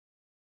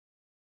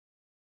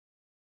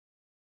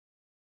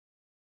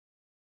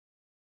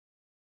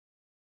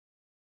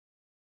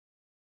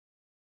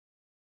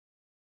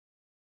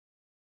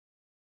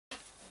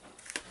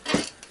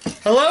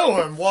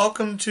Hello and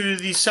welcome to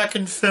the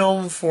second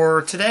film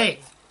for today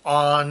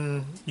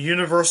on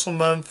Universal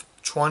Month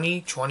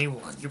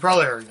 2021. You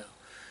probably already know.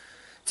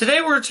 Today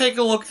we're taking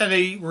a look at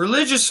a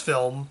religious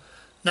film.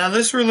 Now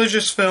this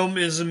religious film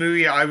is a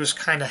movie I was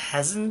kind of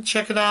hesitant to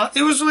check it out.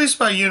 It was released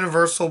by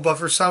Universal, but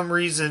for some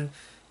reason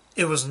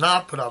it was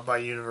not put out by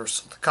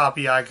Universal, the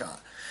copy I got.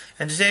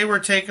 And today we're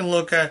taking a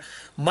look at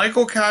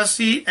Michael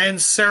Cassidy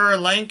and Sarah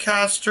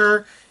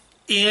Lancaster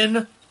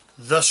in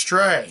The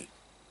Stray,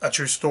 a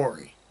true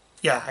story.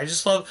 Yeah, I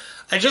just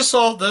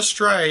saw The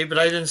Stray, but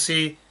I didn't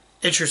see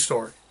A True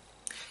Story.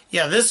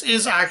 Yeah, this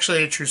is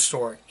actually a true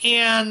story.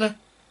 And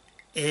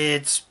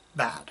it's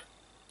bad.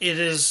 It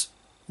is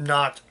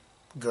not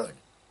good.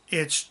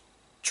 It's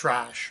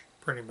trash,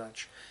 pretty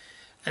much.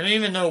 I don't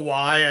even know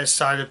why I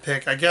decided to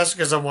pick. I guess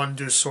because I wanted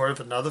to do sort of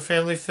another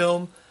family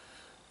film.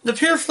 The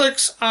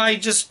Pureflix, I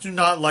just do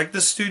not like the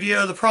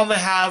studio. The problem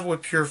I have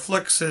with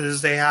Pureflix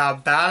is they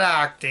have bad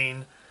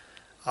acting.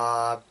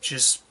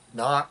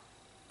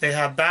 They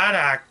have bad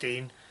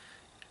acting.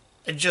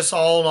 And just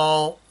all in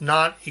all,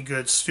 not a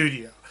good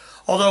studio.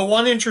 Although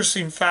one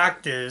interesting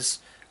fact is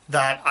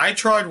that I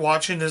tried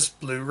watching this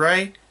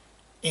Blu-ray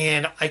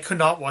and I could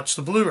not watch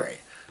the Blu-ray.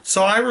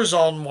 So I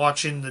resolved on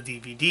watching the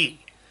DVD.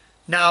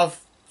 Now,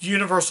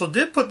 Universal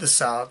did put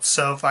this out,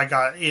 so if I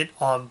got it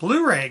on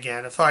Blu-ray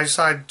again, if I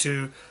decide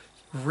to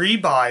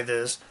rebuy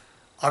this,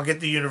 I'll get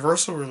the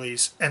Universal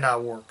release and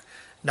that'll work.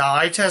 Now,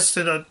 I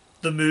tested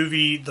the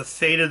movie The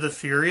Fate of the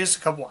Furious a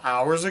couple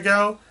hours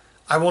ago.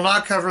 I will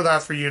not cover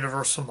that for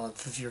Universal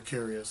Month if you're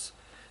curious.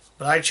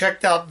 But I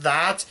checked out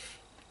that,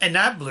 and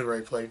that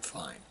Blu-ray played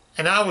fine.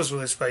 And that was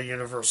released by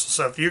Universal.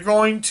 So if you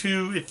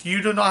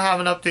do not have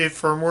an updated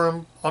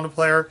firmware on the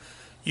player,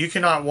 you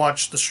cannot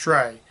watch The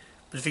Stray.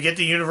 But if you get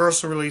the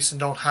Universal release and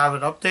don't have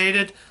it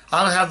updated,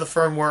 I don't have the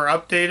firmware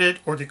updated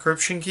or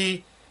decryption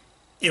key,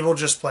 it will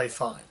just play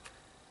fine.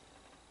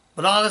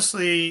 But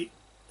honestly,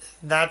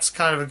 that's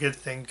kind of a good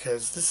thing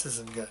because this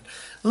isn't good.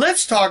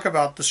 Let's talk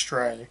about The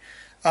Stray.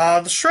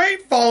 The Stray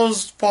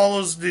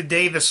follows the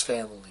Davis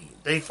family.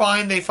 They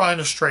find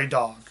a stray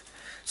dog.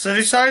 So they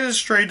decided a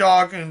stray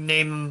dog and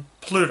name him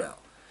Pluto.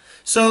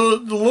 So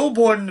the little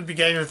boy in the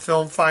beginning of the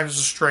film finds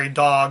a stray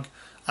dog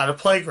at a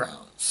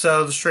playground.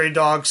 So the stray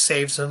dog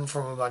saves him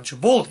from a bunch of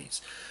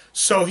bullies.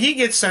 So he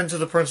gets sent to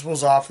the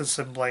principal's office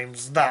and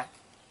blames that.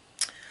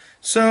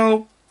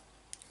 So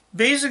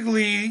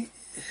basically,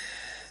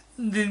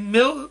 the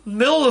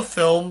middle of the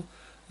film,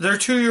 their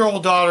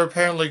 2-year-old daughter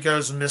apparently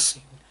goes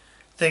missing.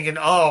 Thinking,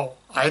 oh,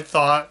 I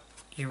thought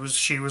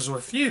she was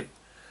with you.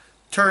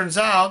 Turns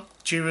out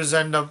she was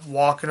end up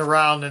walking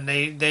around and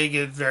they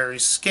get very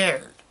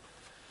scared.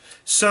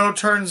 So it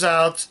turns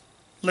out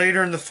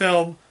later in the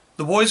film,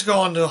 the boys go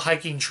on a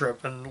hiking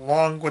trip, and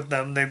along with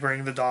them, they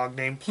bring the dog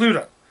named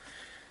Pluto.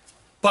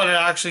 But it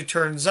actually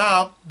turns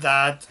out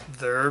that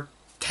their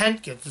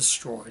tent gets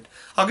destroyed.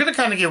 I'm going to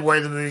kind of give away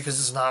the movie because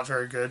it's not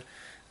very good.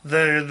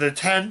 The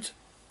tent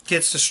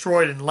gets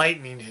destroyed and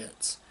lightning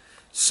hits.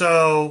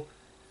 So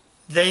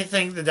they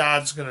think the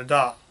dad's going to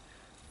die.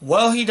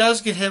 Well, he does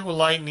get hit with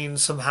lightning and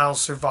somehow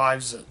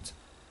survives it.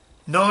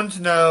 Known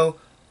to know,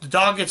 the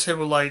dog gets hit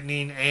with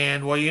lightning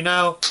and, well,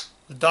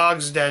 the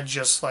dog's dead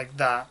just like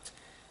that.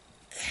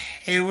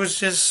 It was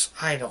just,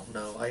 I don't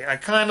know. I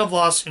kind of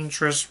lost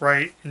interest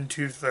right in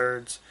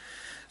 2/3.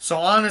 So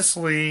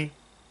honestly,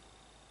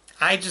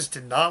 I just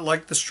did not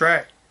like The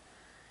Stray.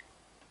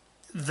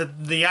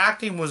 The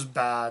acting was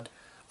bad.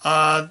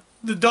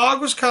 The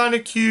dog was kind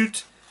of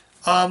cute.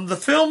 The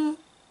film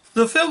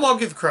I'll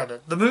give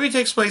credit. The movie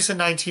takes place in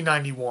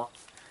 1991.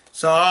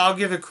 So I'll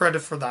give it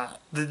credit for that.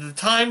 The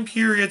time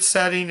period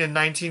setting in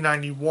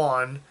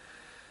 1991,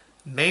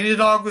 maybe the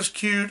dog was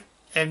cute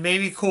and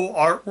maybe cool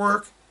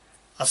artwork.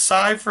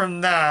 Aside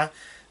from that,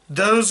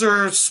 those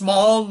are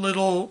small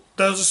little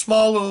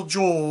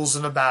jewels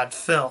in a bad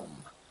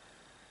film.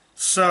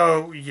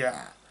 So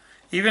yeah.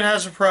 Even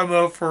has a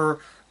promo for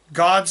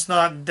God's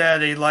Not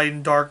Dead, A Light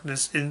in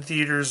Darkness in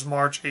theaters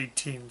March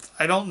 18th.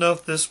 I don't know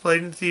if this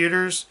played in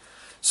theaters.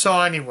 So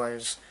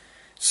anyways,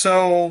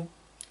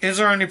 is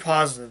there any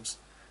positives?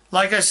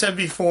 Like I said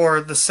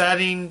before, the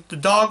setting, the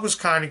dog was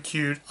kind of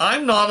cute.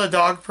 I'm not a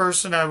dog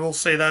person, I will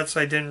say that, so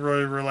I didn't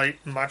really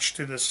relate much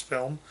to this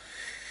film.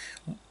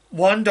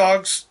 One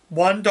dog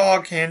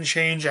can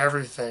change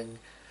everything.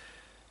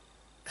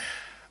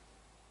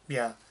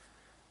 Yeah.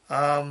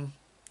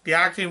 The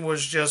acting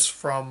was just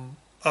from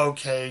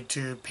okay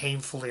to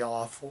painfully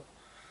awful.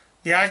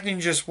 The acting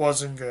just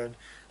wasn't good.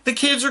 The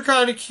kids are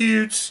kind of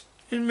cute.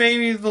 And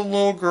maybe the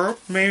little girl,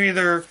 maybe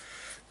their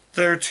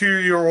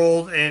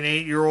 2-year-old and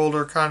 8-year-old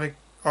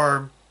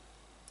are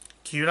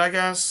cute, I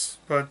guess.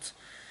 But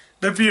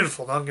they're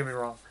beautiful, don't get me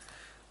wrong.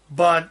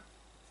 But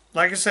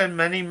like I said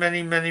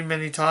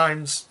many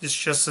times, this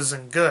just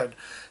isn't good.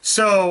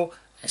 So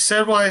I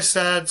said what I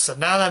said, so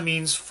now that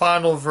means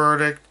final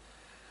verdict.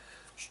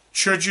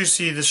 Should you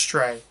see The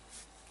Stray?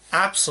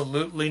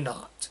 Absolutely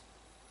not.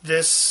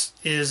 This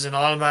is an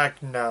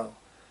automatic no.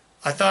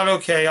 I thought,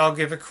 okay, I'll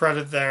give it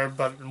credit there,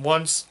 but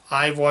once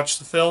I've watched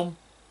the film,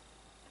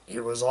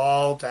 it was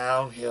all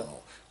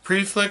downhill.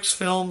 Preflix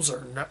films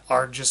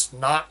are just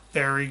not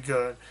very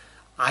good.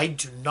 I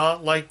do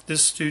not like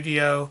this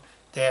studio.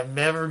 They have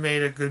never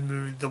made a good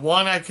movie. The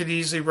one I could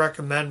easily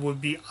recommend would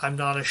be I'm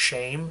Not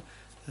Ashamed.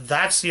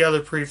 That's the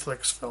other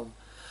Preflix film.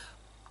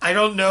 I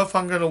don't know if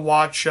I'm going to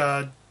watch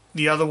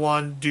the other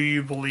one, Do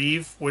You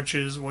Believe, which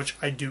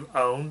I do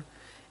own.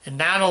 And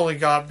that only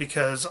got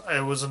because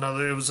it was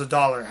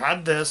 $1.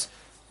 Had this,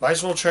 might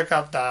as well check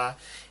out that.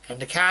 And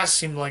the cast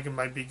seemed like it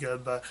might be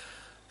good, but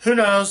who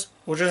knows?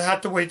 We'll just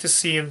have to wait to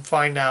see and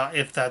find out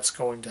if that's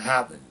going to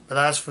happen. But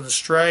as for The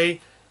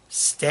Stray,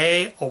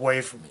 stay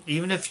away from it.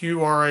 Even if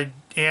you are an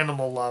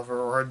animal lover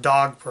or a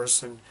dog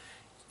person,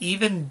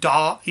 even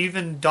dog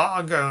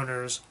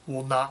owners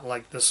will not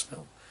like this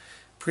film.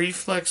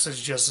 Preflix is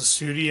just a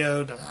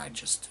studio that I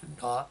just do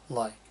not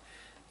like.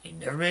 They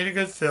never made a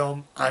good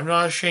film. I'm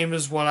Not Ashamed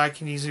is what I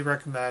can easily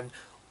recommend.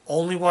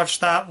 Only watch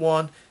that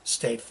one.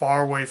 Stay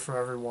far away from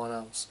everyone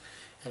else.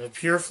 And if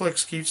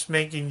Pureflix keeps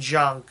making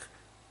junk,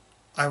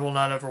 I will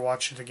not ever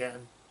watch it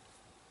again.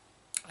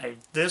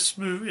 This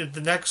movie,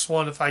 the next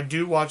one, if I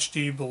do watch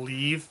Do You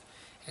Believe,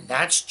 and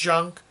that's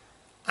junk,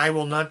 I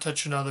will not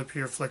touch another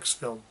Pureflix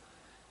film.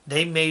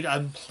 They made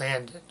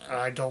Unplanned it, and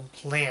I don't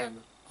plan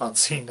on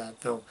seeing that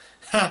film.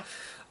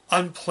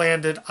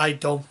 Unplanned it, I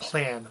don't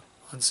plan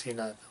on seeing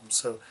that film.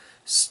 So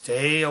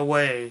stay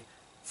away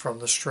from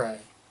The Stray.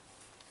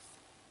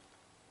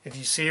 If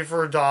you see it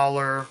for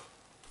 $1,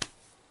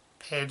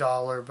 pay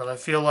 $1, but I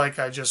feel like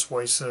I just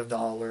wasted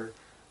 $1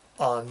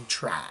 on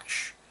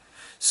trash.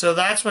 So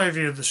that's my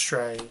review of The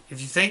Stray. If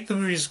you think the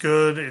movie's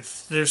good,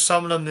 if there's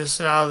something I'm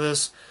missing out of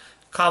this,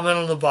 comment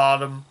on the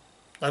bottom.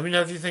 Let me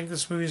know if you think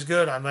this movie's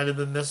good. I might have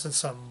been missing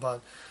something,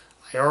 but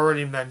I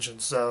already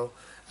mentioned. So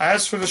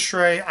as for The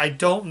Stray, I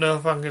don't know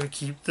if I'm going to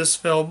keep this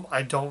film.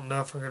 I don't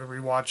know if I'm going to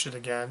rewatch it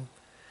again.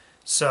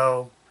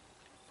 So,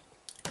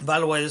 by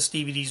the way, this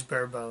DVD's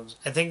bare bones.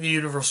 I think the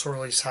Universal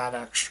release had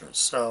extras,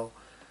 so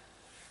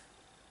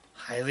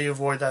highly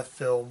avoid that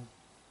film.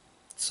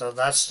 So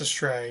that's The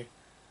Stray.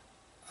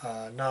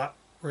 Not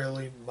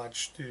really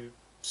much to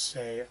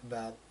say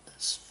about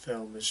this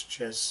film. It's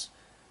just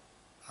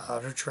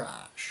utter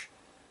trash.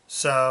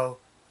 So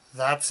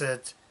that's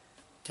it.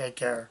 Take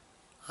care.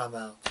 I'm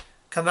out.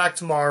 Come back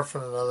tomorrow for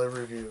another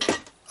review.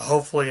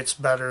 Hopefully it's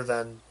better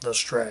than The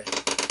Stray.